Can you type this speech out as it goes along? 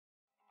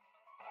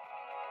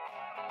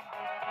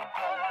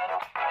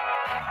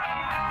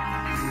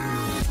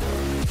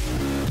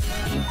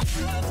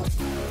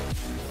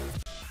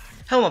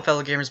Hello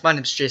fellow gamers, my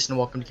name is Jason and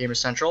welcome to Gamer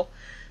Central.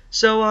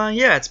 So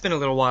yeah, it's been a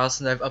little while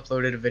since I've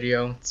uploaded a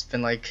video. It's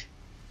been like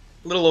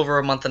a little over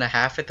a month and a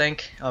half, I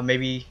think,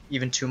 maybe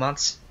even 2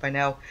 months by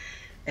now.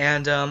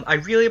 And I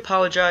really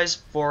apologize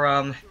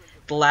for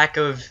the lack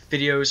of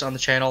videos on the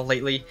channel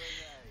lately,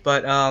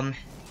 but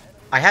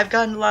I have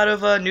gotten a lot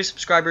of new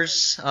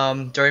subscribers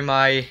during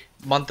my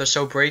month or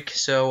so break,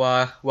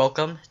 so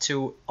welcome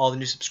to all the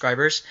new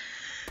subscribers.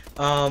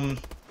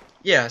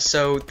 Yeah,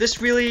 so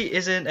this really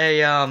isn't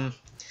a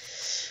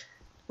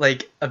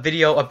like a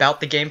video about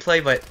the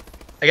gameplay, but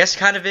I guess it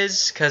kind of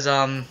is, because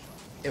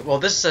well,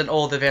 this is an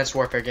old Advanced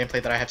Warfare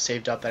gameplay that I have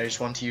saved up that I just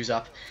wanted to use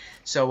up.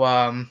 So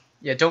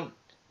yeah, don't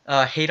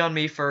hate on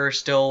me for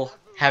still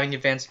having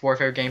Advanced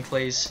Warfare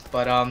gameplays,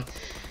 but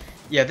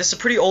yeah, this is a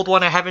pretty old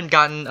one. I haven't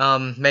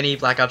gotten many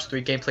Black Ops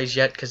 3 gameplays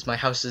yet because my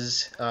house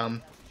is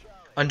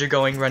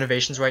undergoing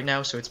renovations right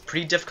now, so it's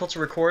pretty difficult to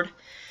record.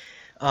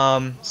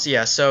 So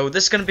yeah, so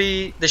this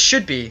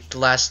should be the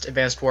last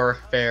Advanced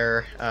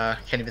Warfare,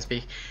 can't even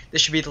speak.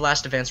 This should be the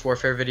last Advanced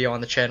Warfare video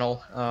on the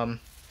channel,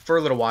 for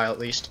a little while at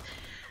least.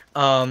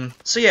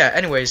 So yeah,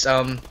 anyways,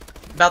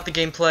 about the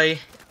gameplay,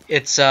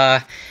 it's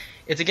a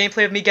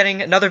gameplay of me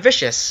getting another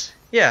Vicious.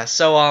 Yeah,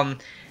 so,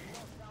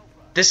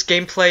 this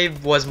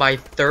gameplay was my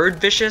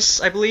third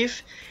Vicious, I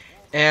believe.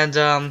 And,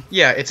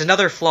 yeah, it's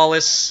another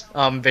flawless,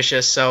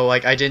 Vicious, so,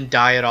 like, I didn't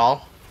die at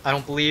all, I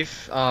don't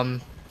believe,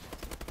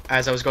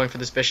 as I was going for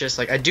this Vicious.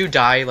 Like, I do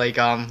die, like,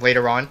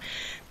 later on,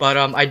 but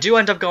I do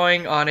end up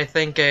going on, I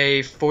think,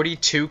 a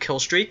 42 kill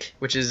streak,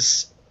 which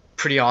is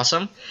pretty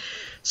awesome.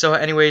 So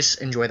anyways,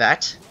 enjoy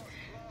that.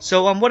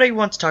 So what I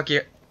want to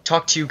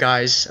talk to you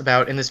guys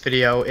about in this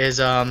video is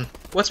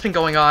what's been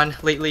going on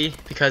lately,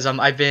 because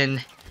I've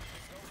been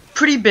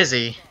pretty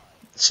busy.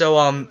 So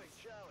I'm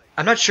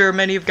not sure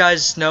many of you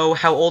guys know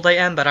how old I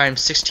am, but I'm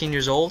 16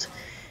 years old,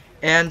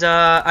 and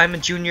I'm a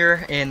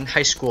junior in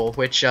high school,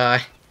 which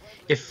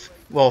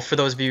well, for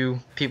those of you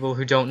people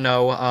who don't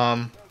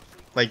know,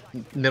 like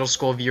middle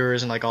school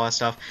viewers and like all that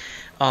stuff,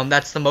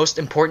 that's the most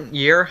important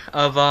year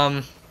of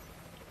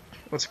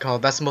what's it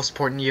called? That's the most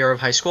important year of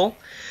high school.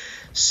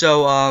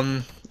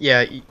 So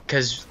yeah,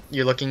 because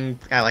you're looking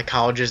at like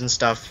colleges and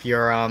stuff,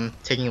 you're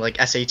taking like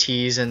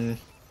SATs and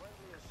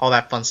all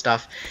that fun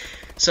stuff.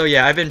 So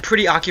yeah, I've been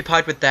pretty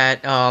occupied with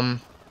that.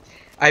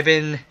 I've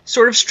been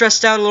sort of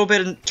stressed out a little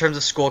bit in terms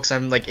of school because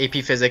I'm like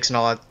AP Physics and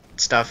all that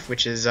stuff,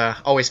 which is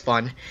always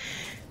fun.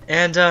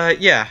 And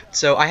yeah,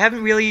 so I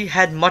haven't really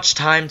had much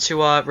time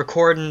to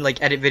record and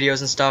like edit videos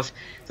and stuff.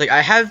 Like,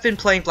 I have been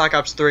playing Black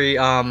Ops 3.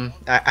 I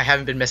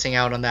haven't been missing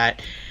out on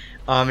that.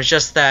 It's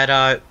just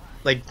that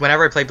like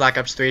whenever I play Black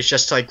Ops 3, it's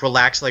just to like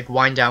relax, like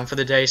wind down for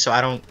the day, so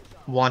I don't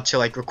want to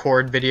like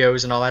record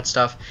videos and all that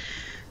stuff.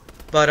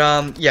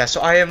 But yeah,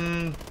 so I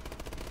am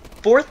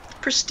 4th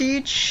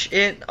prestige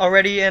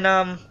already in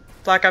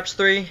Black Ops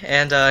 3,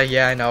 and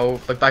yeah, I know,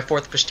 but by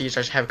 4th prestige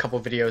I should have a couple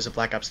videos of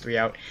Black Ops 3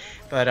 out,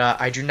 but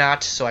I do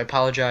not, so I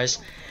apologize.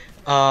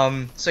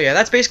 So yeah,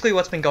 that's basically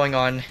what's been going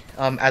on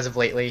as of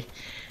lately,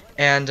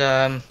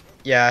 and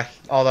yeah,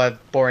 all the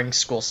boring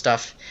school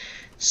stuff.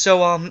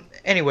 So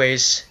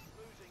anyways,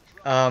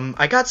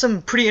 I got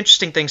some pretty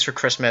interesting things for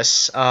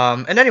Christmas,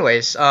 and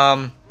anyways,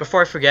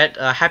 before I forget,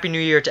 Happy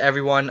New Year to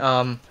everyone.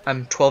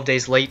 I'm 12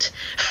 days late,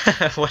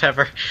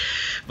 whatever,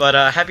 but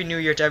Happy New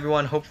Year to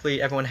everyone.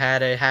 Hopefully everyone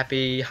had a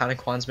happy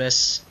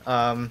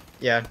Hanukkah.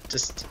 Yeah,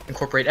 just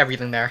incorporate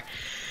everything there.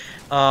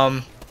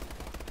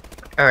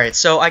 Alright,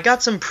 so I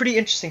got some pretty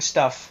interesting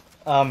stuff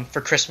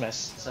for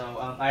Christmas.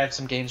 So I have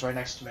some games right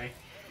next to me.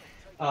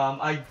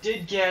 I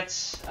did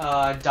get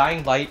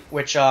Dying Light,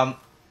 which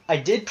I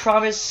did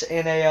promise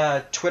in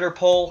a Twitter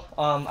poll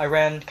I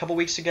ran a couple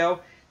weeks ago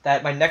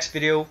that my next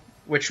video,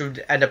 which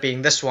would end up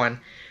being this one,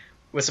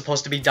 was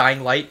supposed to be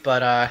Dying Light,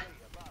 but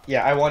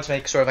yeah, I wanted to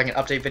make sort of like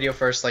an update video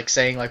first, like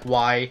saying like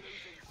why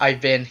I've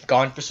been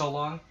gone for so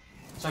long.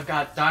 So I've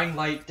got Dying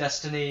Light,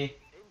 Destiny,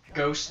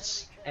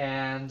 Ghosts,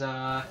 and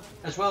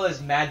as well as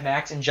Mad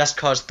Max and Just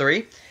Cause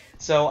 3.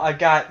 So I've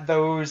got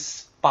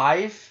those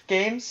 5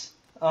 games.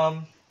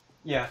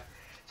 Yeah.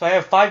 So I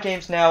have 5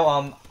 games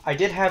now. I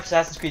did have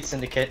Assassin's Creed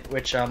Syndicate,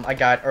 which I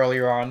got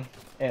earlier on,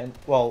 and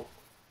well,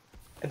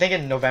 I think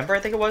in November, I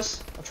think it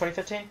was, of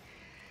 2015.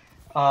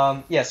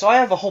 Yeah, so I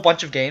have a whole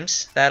bunch of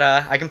games that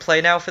I can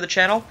play now for the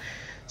channel.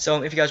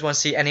 So if you guys want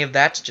to see any of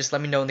that, just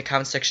let me know in the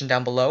comment section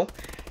down below.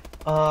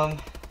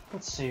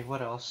 Let's see,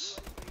 what else?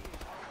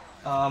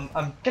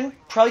 I'm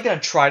probably gonna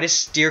try to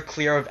steer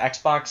clear of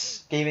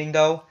Xbox gaming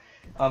though.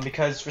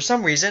 Because for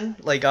some reason,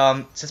 like,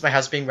 since my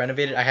house is being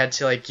renovated, I had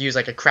to, like, use,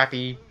 like, a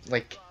crappy,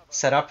 like,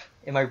 setup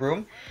in my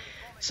room.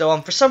 So,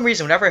 for some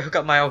reason, whenever I hook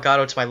up my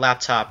Elgato to my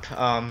laptop,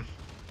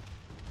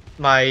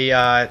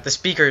 the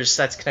speakers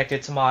that's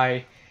connected to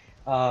my,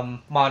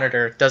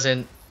 monitor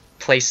doesn't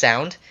play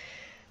sound.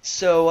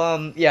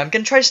 So, yeah, I'm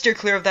gonna try to steer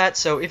clear of that,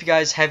 so if you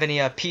guys have any,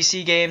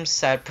 PC games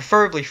that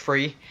preferably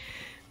free,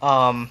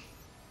 I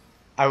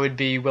would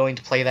be willing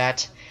to play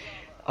that.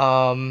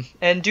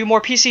 and do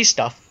more PC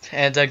stuff,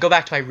 and go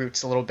back to my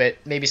roots a little bit.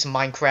 Maybe some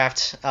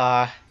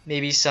Minecraft,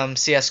 maybe some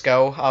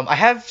CS:GO. I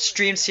have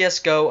streamed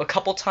CS:GO a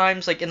couple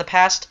times, like in the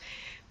past,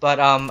 but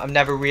I've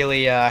never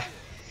really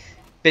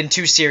been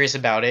too serious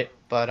about it.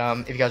 But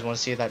if you guys want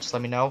to see that, just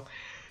let me know.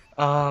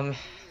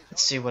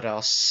 Let's see what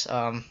else.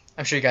 I'm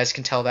sure you guys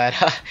can tell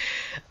that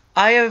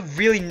I have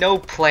really no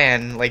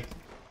plan, like,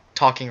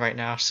 talking right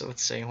now. So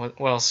let's see what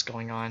else is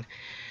going on.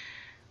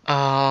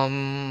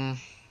 I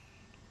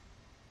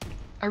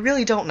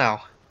really don't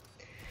know.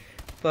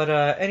 But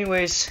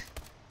anyways,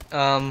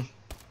 yeah,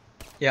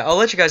 I'll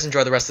let you guys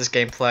enjoy the rest of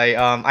this gameplay.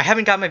 I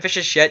haven't got my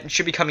Vicious yet. It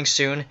should be coming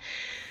soon.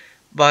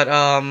 But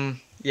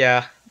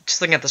yeah, just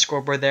looking at the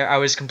scoreboard there, I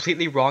was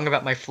completely wrong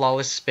about my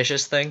flawless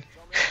Vicious thing.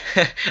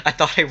 I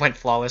thought I went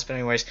flawless, but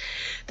anyways,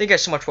 thank you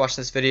guys so much for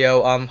watching this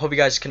video. Hope you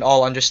guys can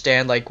all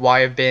understand like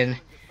why I've been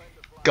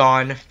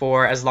gone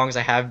for as long as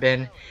I have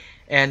been,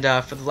 and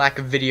for the lack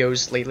of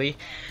videos lately.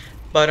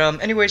 But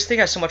anyways, thank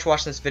you guys so much for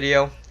watching this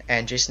video,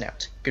 and Jason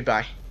out.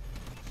 Goodbye.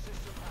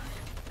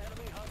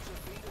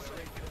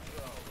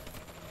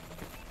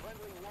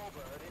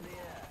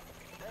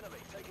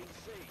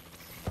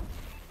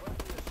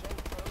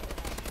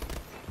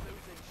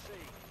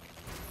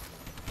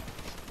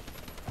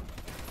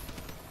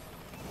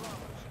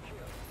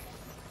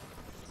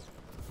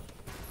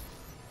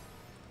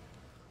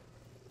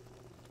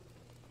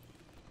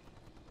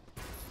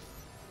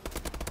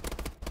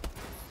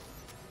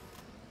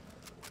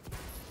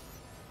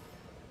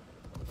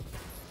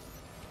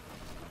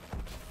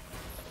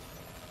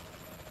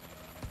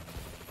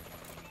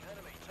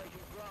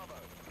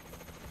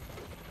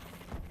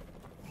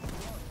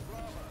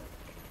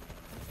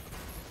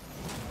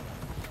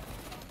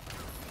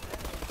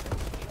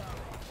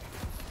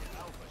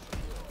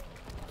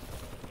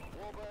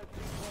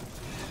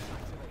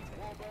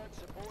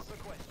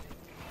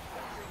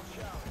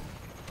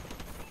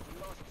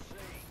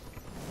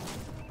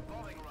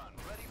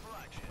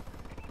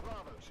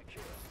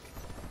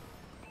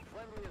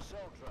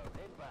 Assault drone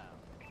inbound.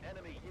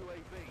 Enemy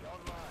UAV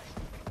online.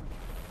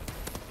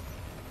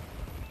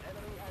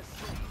 Enemy has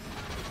seen.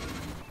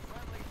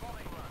 Friendly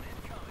bombing run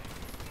incoming.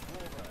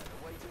 Warbird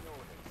awaiting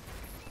orders.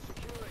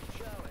 Securing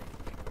Charlie.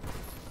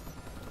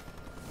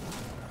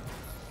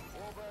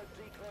 Warbird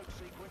decloak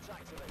sequence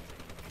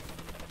activating.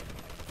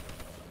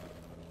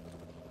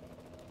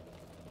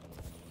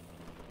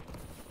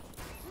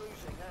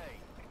 Losing A.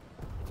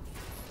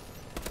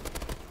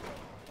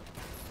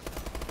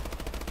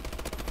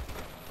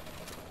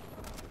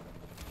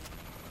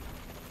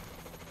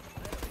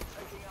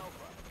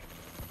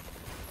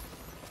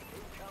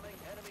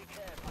 Enemy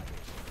care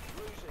package.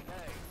 Losing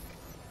A.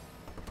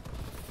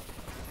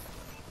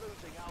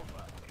 Losing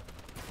Alpha.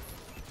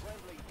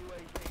 Friendly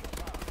UAV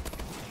above.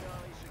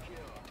 Charlie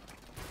secure.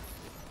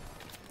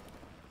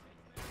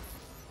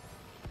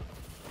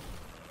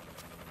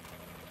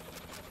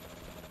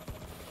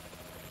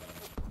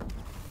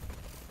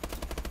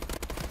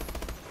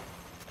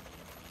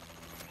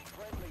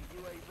 Friendly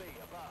UAV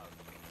above.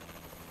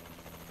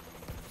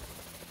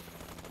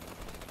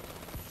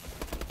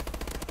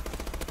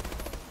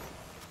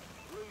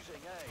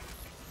 Losing A.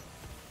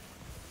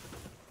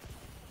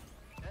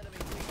 Enemy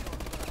recon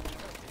drone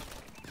detected.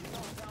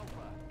 Lost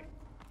Alpha.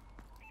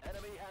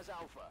 Enemy has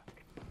Alpha.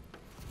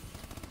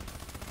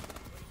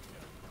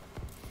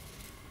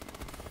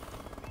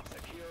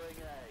 Securing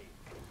A.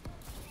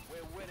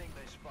 We're winning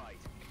this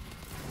fight.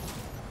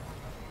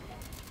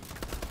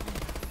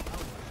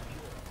 Alpha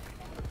secure.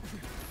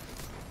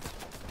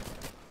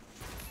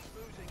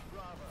 Losing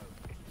Bravo.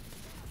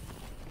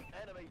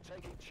 Enemy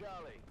taking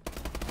Charlie.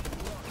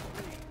 Lost B.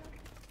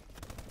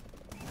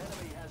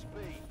 Enemy has B.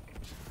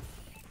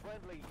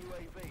 Friendly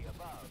UAV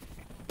above.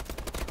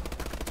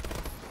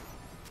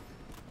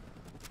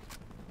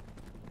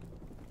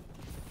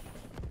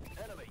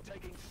 Enemy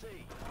taking C.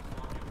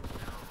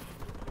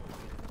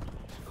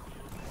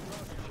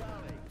 Lost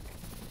Charlie.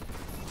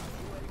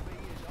 UAV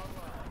is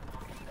online.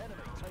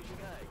 Enemy taking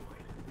A.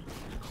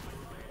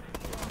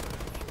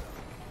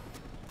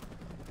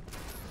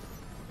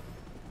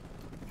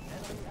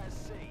 Enemy has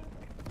C.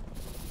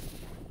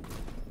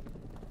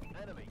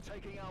 Enemy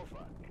taking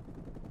Alpha.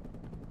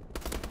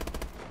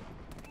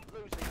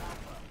 Losing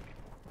Alpha.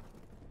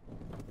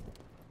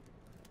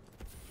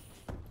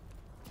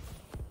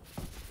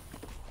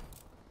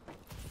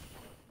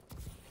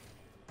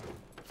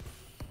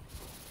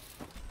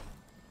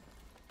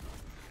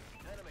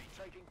 Enemy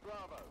taking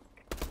Bravo.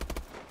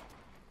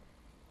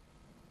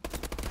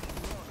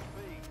 Lost B.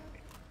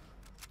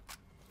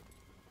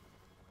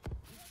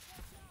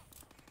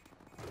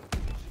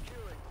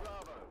 Securing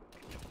Bravo.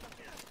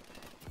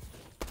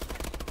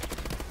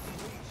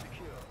 B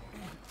secure.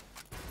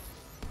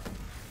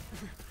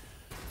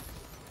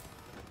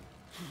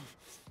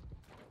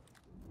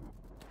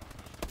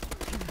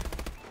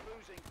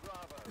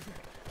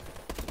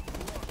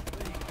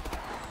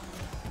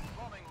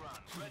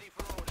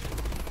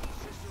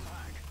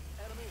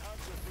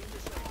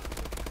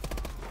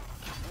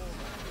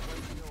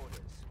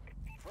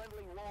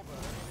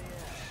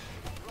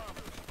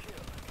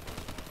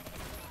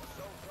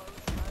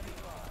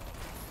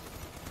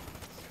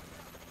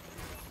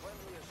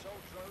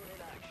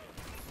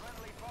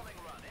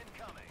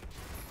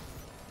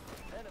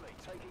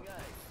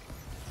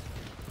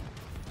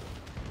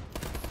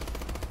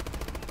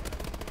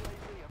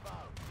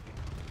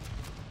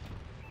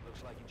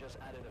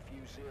 Added a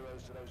few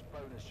zeros to those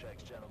bonus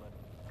checks, gentlemen.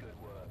 Good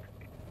work.